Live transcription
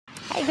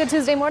Hey, good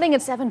Tuesday morning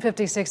at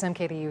 7:56. I'm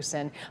Katie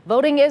Houston.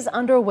 Voting is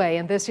underway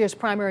in this year's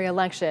primary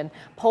election.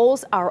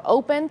 Polls are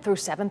open through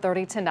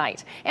 7:30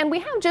 tonight. And we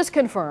have just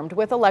confirmed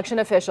with election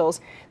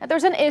officials that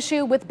there's an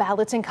issue with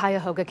ballots in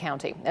Cuyahoga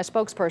County. A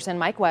spokesperson,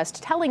 Mike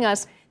West, telling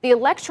us the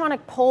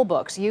electronic poll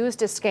books used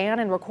to scan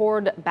and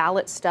record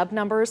ballot stub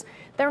numbers,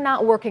 they're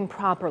not working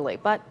properly.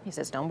 But he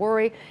says, don't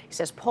worry. He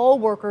says poll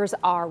workers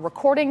are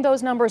recording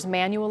those numbers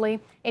manually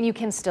and you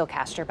can still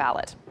cast your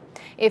ballot.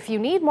 If you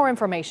need more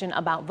information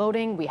about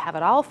voting, we have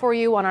it all for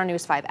you on our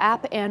News 5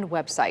 app and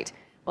website.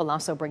 We'll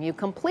also bring you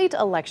complete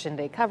Election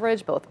Day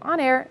coverage both on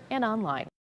air and online.